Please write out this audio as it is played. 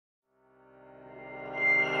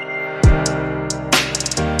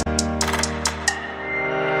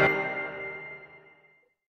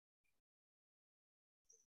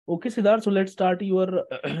Okay, Siddharth, so let's start your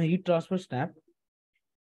heat transfer snap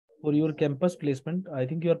for your campus placement. I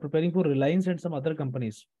think you are preparing for Reliance and some other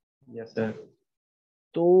companies. Yes, sir.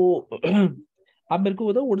 तो आप मेरे को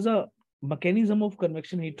बताओ, what is the mechanism of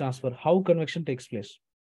convection heat transfer? How convection takes place?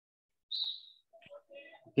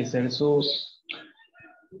 Okay, sir. So,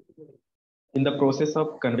 in the process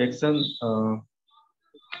of convection,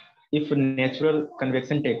 if natural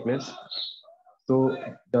convection takes place, so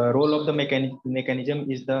the role of the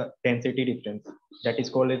mechanism is the density difference. That is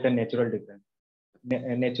called as the natural difference,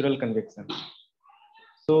 natural convection.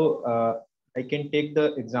 So I can take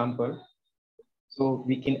the example. So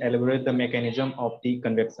we can elaborate the mechanism of the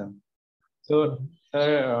convection. So,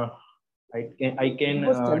 sir, I can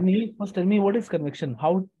first tell me what is convection?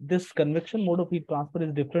 How this convection mode of heat transfer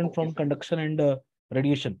is different from conduction and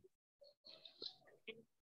radiation?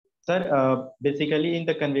 Sir, basically in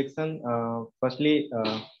the convection, firstly,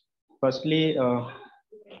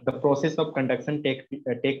 the process of conduction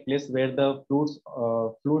take place where the fluids,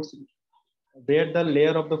 where the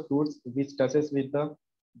layer of the fluids which touches with the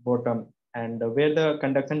bottom, and where the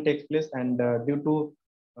conduction takes place, and due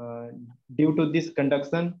to this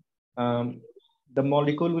conduction, the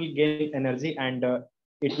molecule will gain energy, and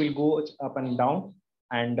it will go up and down,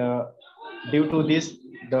 and due to this,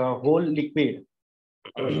 the whole liquid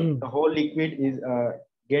is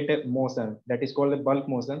get a motion that is called a bulk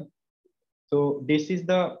motion. So this is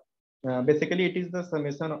the basically it is the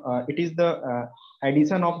summation. It is the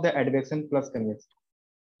addition of the advection plus convection.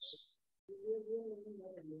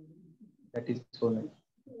 That is called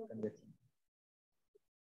convection.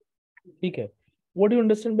 Okay. What do you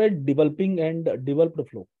understand by developing and developed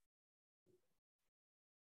flow?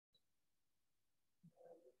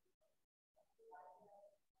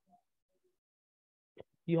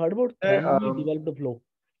 You heard about thermally developed flow?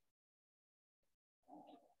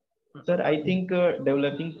 Sir, I think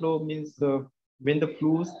developing flow means when the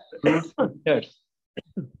fluids enters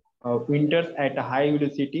at a high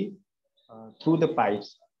velocity through the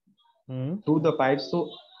pipes. So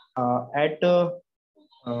at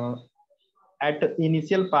the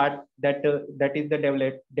initial part, that is the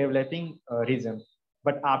developing region,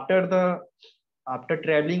 but after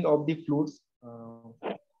traveling of the fluids,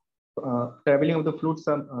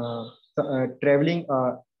 traveling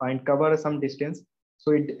and cover some distance,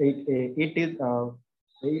 so it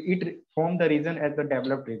form the region as the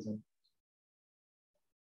developed region.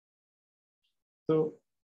 So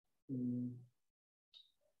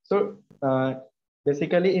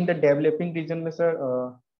basically in the developing region में sir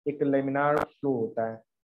एक laminar flow होता है,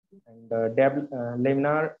 and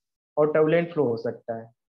laminar और turbulent flow हो सकता है,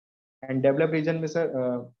 and developed region में sir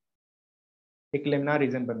एक laminar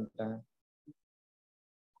region बनता है.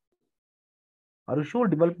 Are you sure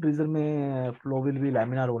developed region में flow will be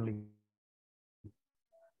laminar only?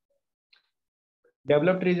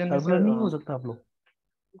 Developed region में sir नहीं हो सकता आप लोग?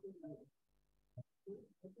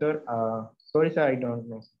 Sir, sorry sir, I don't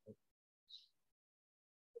know.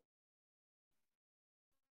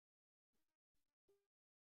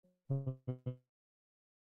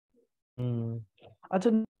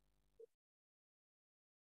 अच्छा,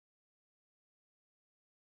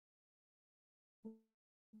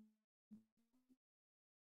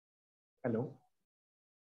 Hello.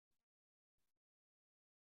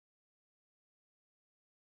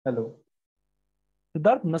 Hello.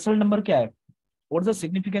 सिद्धार्थ, नस्ल नंबर क्या है? What's the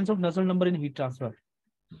significance of Nusselt number in heat transfer?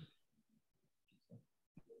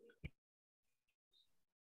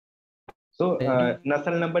 So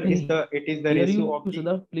Nusselt number is the ratio of the.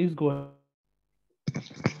 Siddharth, please go ahead.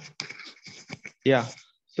 Yeah.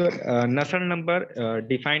 So Nusselt number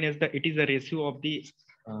defined as it is the ratio of the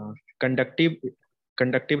conductive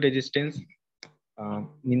resistance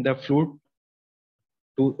in the fluid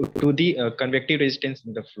to the convective resistance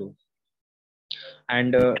in the fluid,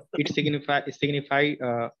 and it signify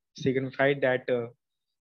that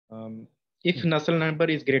if Nusselt number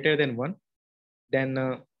is greater than 1,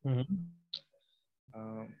 then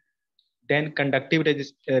then conductive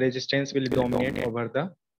resistance will dominate over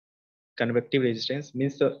the convective resistance.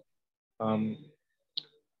 Means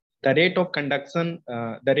the rate of conduction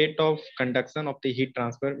of the heat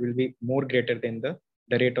transfer will be more greater than the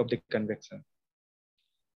rate of the convection.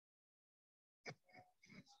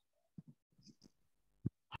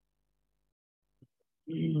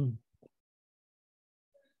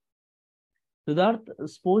 Siddharth,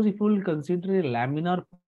 suppose if we will consider a laminar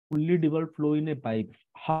fully developed flow in a pipe,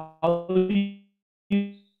 how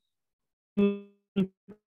you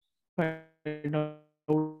find out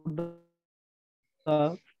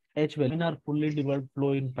the H value laminar fully developed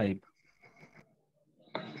flow in pipe?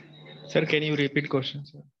 Sir, can you repeat question,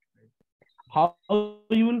 sir? how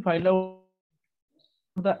you will find out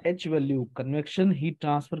the H value, convection heat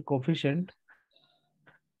transfer coefficient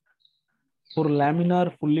for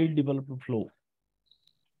laminar fully developed flow?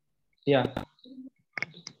 Yeah,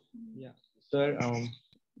 yeah, sir.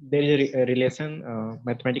 There is a relation,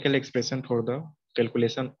 mathematical expression for the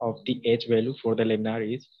calculation of the H value for the laminar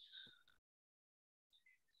is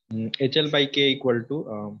HL by K equal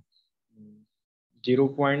to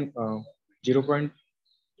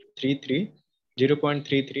 0.33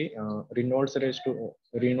 Reynolds raised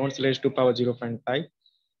to power 0.5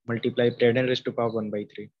 multiply Braden raised to power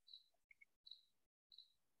 1/3.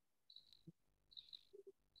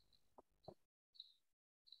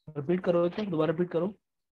 Repeat करो तो दोबारा repeat करो.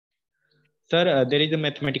 Sir, there is a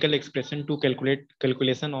mathematical expression to calculate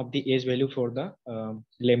calculation of the age value for the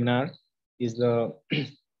laminar is the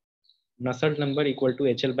Nusselt number equal to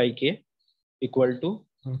HL by K equal to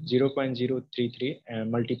 0.033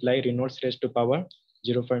 multiply Reynolds raised to power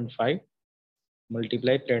 0.5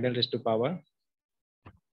 multiply Braden raised to power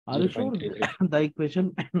Are you sure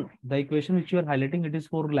 0.33. the equation which you are highlighting, it is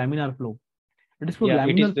for laminar flow? It is for Yeah,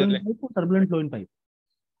 it is laminar flow the in pipe or turbulent flow in pipe?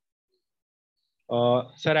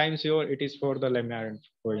 sir, I am sure it is for the laminar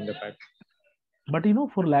flow in the pipe. But you know,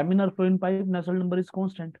 for laminar flow in pipe, Nusselt number is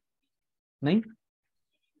constant. Nahin?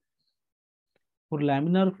 For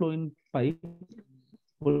laminar flow in pipe,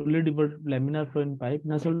 fully developed laminar flow in pipe,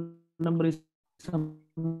 Nusselt number is some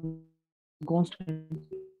constant.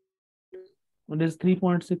 It is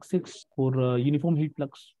 3.66 for uniform heat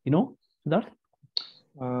flux. You know that?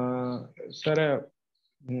 Sir,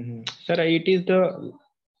 sir, it is the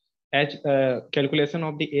H calculation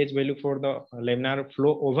of the age value for the laminar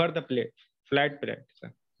flow over the plate, flat plate.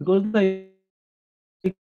 Sir. Because the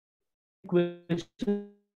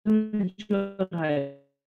equation which you are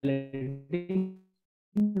highlighting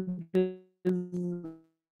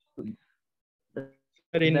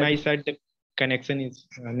Sir, in that my side, the connection is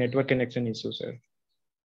network connection issue, sir.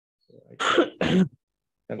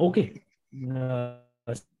 okay.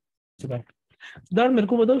 Siddharth मेरे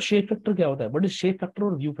को बताओ shape factor क्या होता है? What is shape factor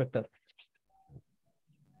और view factor?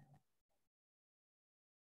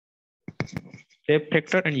 Shape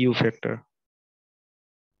factor and you factor.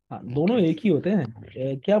 हाँ, दोनों एक ही होते हैं.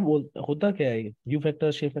 क्या होता क्या है? व्यू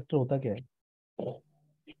फैक्टर शेप फैक्टर होता क्या है?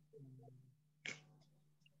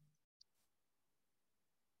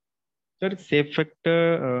 Sir shape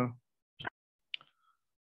factor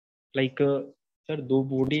like sir दो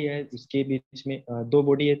बॉडी है उसके बीच में दो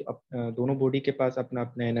बॉडी है दोनों बॉडी के पास अपना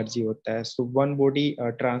अपना एनर्जी होता है. So one body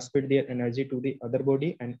transmit their energy to the other body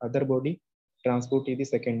and other body transport to the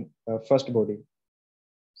second first body.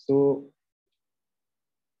 So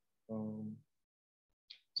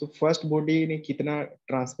first body ने कितना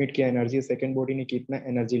ट्रांसमिट किया एनर्जी, सेकंड बॉडी ने कितना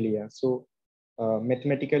एनर्जी लिया. सो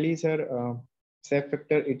mathematically sir shape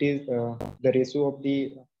factor it is the ratio of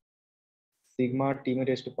the sigma t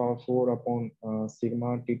raised to power 4 upon sigma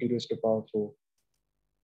tt raised to power 4.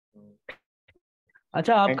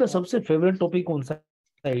 अच्छा, आपका सबसे favourite topic कौन सा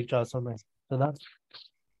है हीट ट्रांसफर में सिद्धार्थ?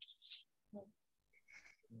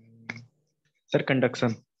 Sir conduction.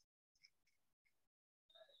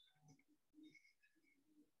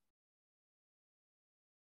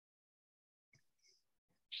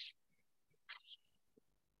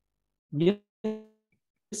 ये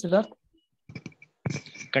Siddharth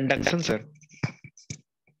conduction sir.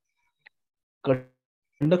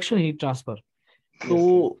 Conduction heat transfer. तो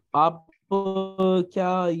आप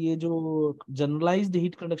क्या ये जो जनरलाइज्ड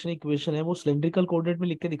हीट कंडक्शन इक्वेशन है वो सिलिंड्रिकल कोऑर्डिनेट में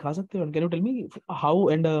लिख के दिखा सकते हो? Can you tell me how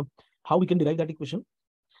and how we can derive that equation?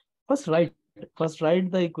 First right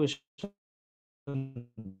the equation,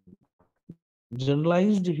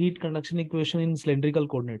 generalized heat conduction equation in cylindrical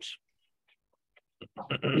coordinates.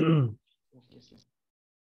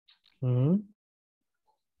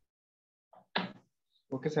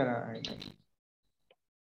 Okay sir.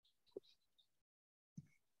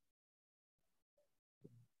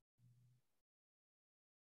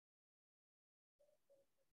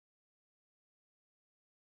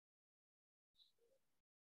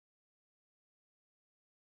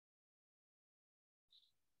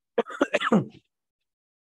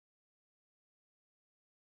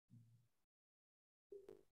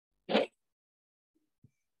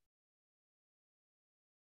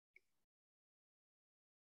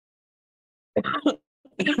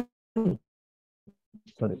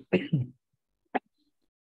 Sorry.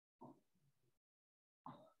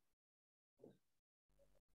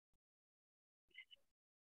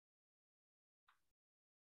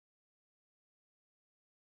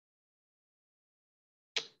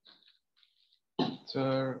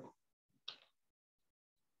 Sir,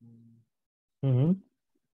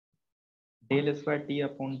 del square T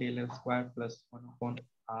upon del square plus 1 upon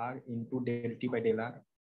R into del T by del R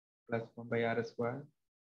plus 1 by R square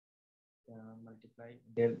multiply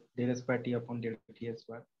del square T upon del T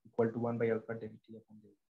square equal to 1 by alpha del T upon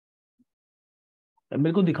del.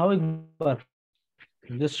 मेरे को दिखाओ एक बार,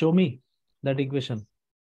 just show me that equation.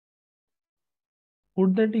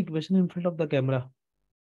 Put that equation in front of the camera.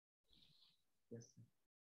 Yes.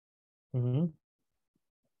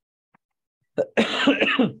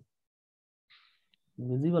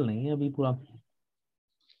 Visible नहीं है अभी पूरा.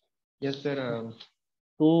 Yes sir.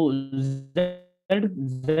 तो z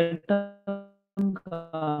z term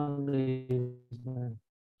कहाँ गई इसमें?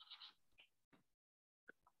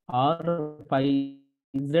 और पाई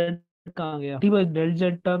z कहाँ गया? t by del z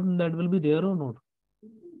term that will be there or not?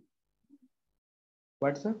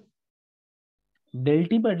 What sir? del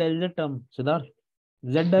t by del z term Siddharth,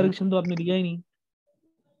 z direction तो आपने दिया ही नहीं.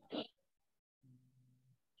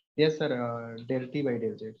 Yes sir. Del T by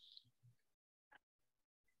del Z.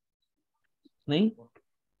 नहीं.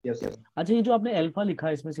 Yes sir. अच्छा, ये जो आपने अल्फा लिखा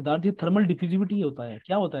है इसमें सिद्धार्थ, ये थर्मल डिफ्यूजिविटी होता है,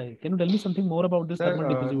 क्या होता है? Can you tell me something more about this Sir, thermal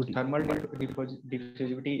diffusivity? thermal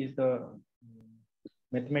diffusivity is the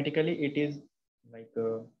mathematically it is like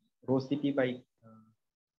rho Cp by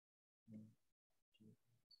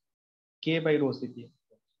K by rho Cp.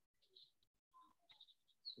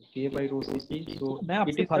 So K by rho Cp. So मैं it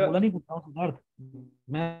आपसे is formula the नहीं पूछ रहा हूँ सिद्धार्थ,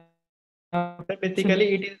 मैं sir, basically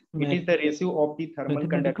it is the ratio of the thermal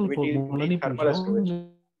mathematical conductivity to formula the नहीं पूछ thermal रहा हूँ. storage.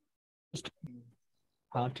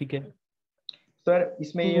 हाँ ठीक है. Sir,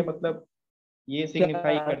 इसमें ये तो मतलब ये क्या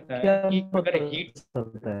सिग्निफाई करता क्या है कि अगर पता हीट,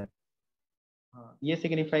 चलता है? हाँ ये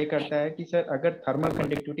सिग्निफाई करता है कि सर अगर थर्मल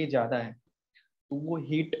कंडक्टिविटी ज्यादा है तो वो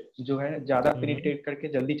हीट जो है ज्यादा पेनिट्रेट करके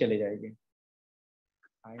जल्दी चले जाएगी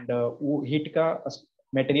एंड वो हीट का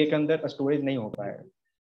मटेरियल के अंदर स्टोरेज नहीं हो पाएगा.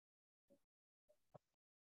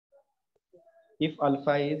 If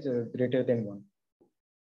alpha is greater than 1,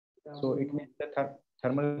 so it means the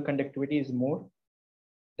thermal conductivity is more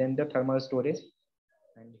than the thermal storage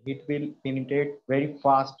and heat will penetrate very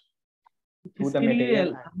fast through the इसके लिए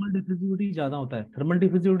material. थर्मल डिफ्यूजिविटी ज्यादा होता है. Thermal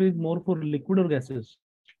diffusivity is more for liquid और gases.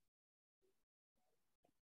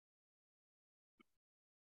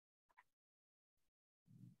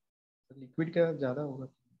 Liquid का ज्यादा होगा.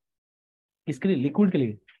 किसके लिए? लिक्विड के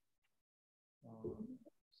लिए.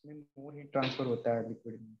 इसमें मोर हीट ट्रांसफर होता है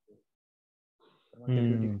लिक्विड में,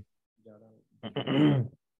 ज्यादा होगा.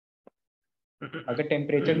 अगर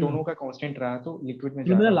टेम्परेचर दोनों का कांस्टेंट रहा तो लिक्विड में मेरा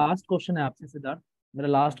ज्यादा होगा. लास्ट क्वेश्चन है आपसे सिद्धार्थ, मेरा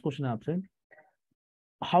लास्ट क्वेश्चन है आपसे.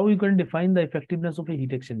 How you can define the effectiveness of A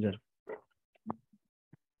heat exchanger?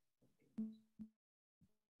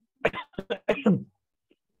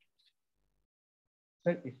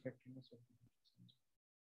 Sir, effectiveness of the heat.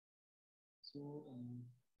 So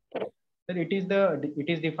sir, it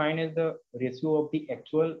is defined as the ratio of the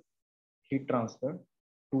actual heat transfer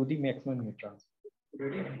to the maximum heat transfer.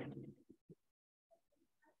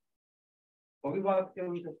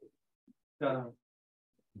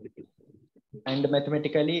 And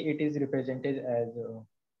mathematically it is represented as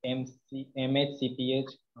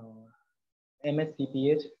MHCPH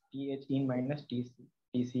TH in minus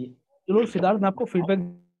TC. चलो सिद्धार्थ, मैं आपको feedback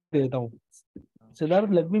दे देता हूँ. Siddharth,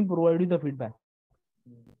 let me provide you the feedback.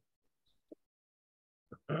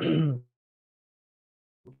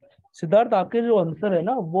 Siddharth, आपके जो answer है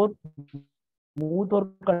ना वो स्मूथ और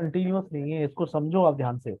कंटिन्यूअस नहीं है, इसको समझो आप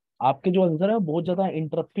ध्यान से. आपके जो आंसर है वो बहुत ज्यादा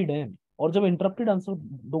इंटरप्टेड है, और जब इंटरप्टेड आंसर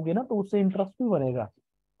दोगे ना तो उससे इंटरेस्ट भी बनेगा.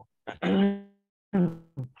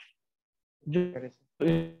 जो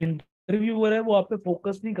इंटरव्यूअर है वो आप पे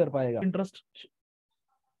फोकस नहीं कर पाएगा. Interest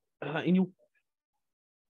in you,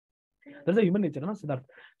 that's a human nature ना Siddharth.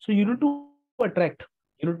 So you need to attract,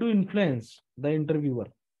 you need to influence the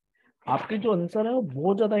interviewer. आपके जो आंसर है वो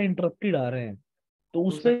बहुत ज्यादा इंटरप्टेड आ रहे हैं, तो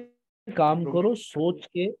उस पे काम करो. सोच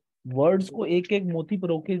के वर्ड्स को एक एक मोती पर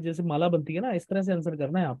रोके, जैसे माला बनती है ना, इस तरह से आंसर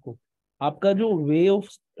करना है आपको. आपका जो वे ऑफ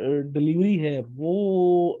डिलीवरी है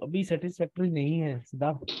वो अभी सेटिस्फैक्टरी नहीं है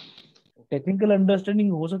सिद्धार्थ. टेक्निकल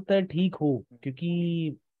अंडरस्टैंडिंग हो सकता है ठीक हो,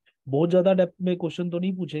 क्योंकि बहुत ज्यादा डेप्थ में क्वेश्चन तो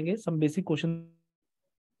नहीं पूछेंगे, some basic question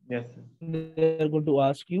they are going to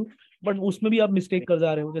ask you, but उसमें भी आप मिस्टेक कर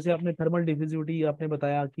जा रहे हो. जैसे आपने थर्मल डिफ्यूजिविटी आपने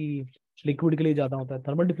बताया कि लिक्विड के लिए ज्यादा होता है,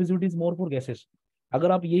 thermal diffusivity is more for gases.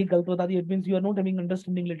 अगर आप यही गलत बता दिए, it means you are not having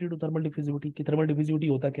understanding related to thermal diffusivity कि थर्मल डिफ्यूजिविटी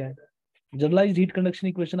होता क्या है. जनरलाइज्ड हीट कंडक्शन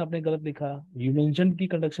इक्वेशन आपने गलत लिखा. यू मेंशन की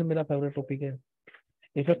कंडक्शन मेरा फेवरेट टॉपिक है.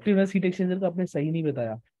 इफेक्टिवनेस हीट एक्सचेंजर का आपने सही नहीं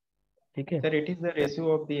बताया. ठीक है Sir, it is the ratio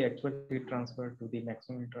of the actual heat transfer to the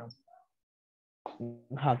maximum heat transfer.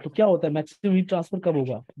 हाँ, तो क्या होता है मैक्सिमम हीट ट्रांसफर कब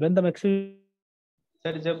होगा? व्हेन द मैक्सिमम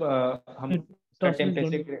सर जब हम transfer is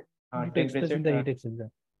going temperature to take place in the heat exchanger.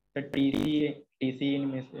 Sir TC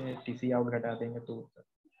में से टीसी आउट घटा देंगे तो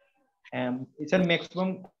सर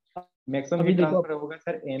मैक्सिमम अभी हीट देखो ट्रांसफर होगा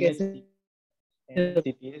सर कैसे,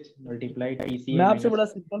 MHCPH मल्टीप्लाइड मैं TCA आपसे माइनस। बड़ा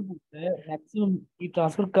सिंपल पूछता है, मैक्सिमम हीट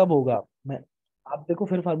ट्रांसफर कब होगा। मैं, आप देखो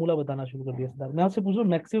फिर फार्मूला बताना शुरू कर दिया सिद्धार्थ। मैं आपसे पूछ रहा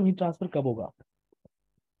हूँ मैक्सिमम हीट ट्रांसफर कब होगा,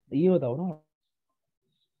 ये बताओ ना।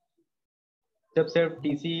 जब sir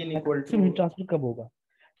TC in equal maximum to heat transfer कब होगा,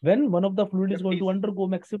 when one of the fluid is जब going to TC undergo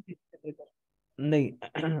maximum temperature. नहीं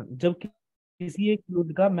जब किसी एक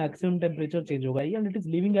फ्लूइड का मैक्सिमम टेम्परेचर चेंज होगा and it is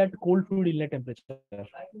living at cold fluid inlet temperature,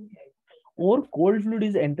 और cold fluid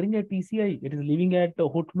is entering at TCI, it is leaving at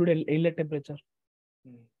hot fluid inlet temperature.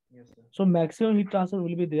 yes sir. So maximum heat transfer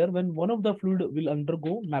will be there when one of the fluid will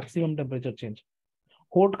undergo maximum temperature change.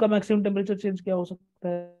 Hot का maximum temperature change क्या हो सकता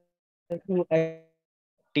है, तो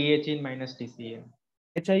TH in minus TCA।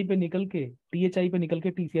 HI पे निकल के THI पे निकल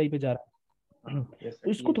के TCI पे जा रहा है। यस तो सर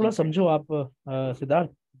इसको TH थोड़ा in समझो आप सिद्धार्थ,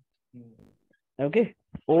 हम्म, ओके।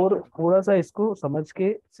 और थोड़ा सा इसको समझ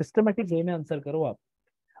के सिस्टमेटिक वे में आंसर करो आप।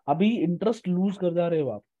 अभी इंटरेस्ट लूज कर जा रहे हो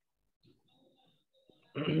आप।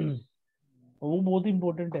 वो बहुत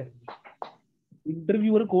इंपॉर्टेंट है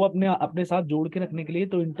इंटरव्यूअर को अपने अपने साथ जोड़ के रखने के लिए।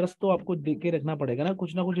 तो इंटरेस्ट तो आपको दे के रखना पड़ेगा ना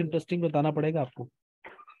कुछ इंटरेस्टिंग बताना पड़ेगा आपको,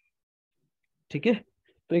 ठीक है।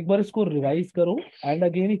 तो एक बार इसको रिवाइज करो and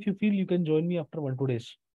again if you feel you can join me after 1-2 days।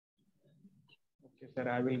 okay sir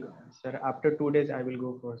I will sir after 2 days I will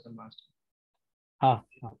go for some master। हाँ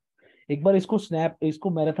हाँ, एक बार इसको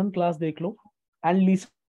मैराथन क्लास देख लो and listen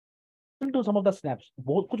to some of the snaps.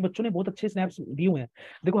 बहुत कुछ बच्चों ने बहुत अच्छे स्नैप्स दिए हुए हैं।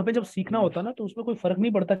 देखो हमें जब सीखना होता है ना तो उसमें कोई फर्क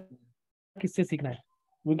नहीं पड़ता किससे सीखना है,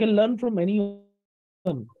 we can learn from any,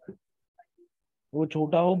 वो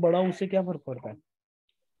छोटा हो बड़ा हो उससे क्या फर्क पड़ता है,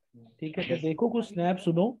 ठीक है। तो yes देखो कुछ स्नैप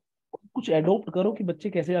सुनो, कुछ एडोप्ट करो कि बच्चे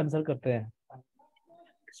कैसे आंसर करते हैं,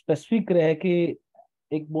 स्पेसिफिक रह के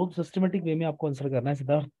एक बहुत सिस्टमेटिक वे में आपको आंसर करना है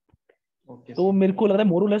सिद्धार्थ। okay तो sir मेरे को लग रहा है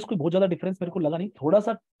मोरलेस कोई बहुत ज्यादा डिफरेंस मेरे को लगा नहीं,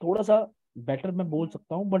 थोड़ा सा बेटर मैं बोल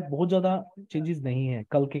सकता हूँ बट बहुत ज्यादा चेंजेस नहीं है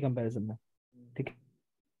कल के कंपैरिजन में, ठीक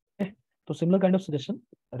है। तो similar kind of suggestion,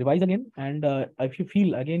 revise again and if you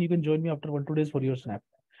feel again you can join me after 1-2 days for your snap,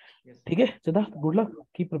 yes sir ठीक है Siddharth. Good luck,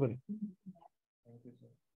 keep preparing.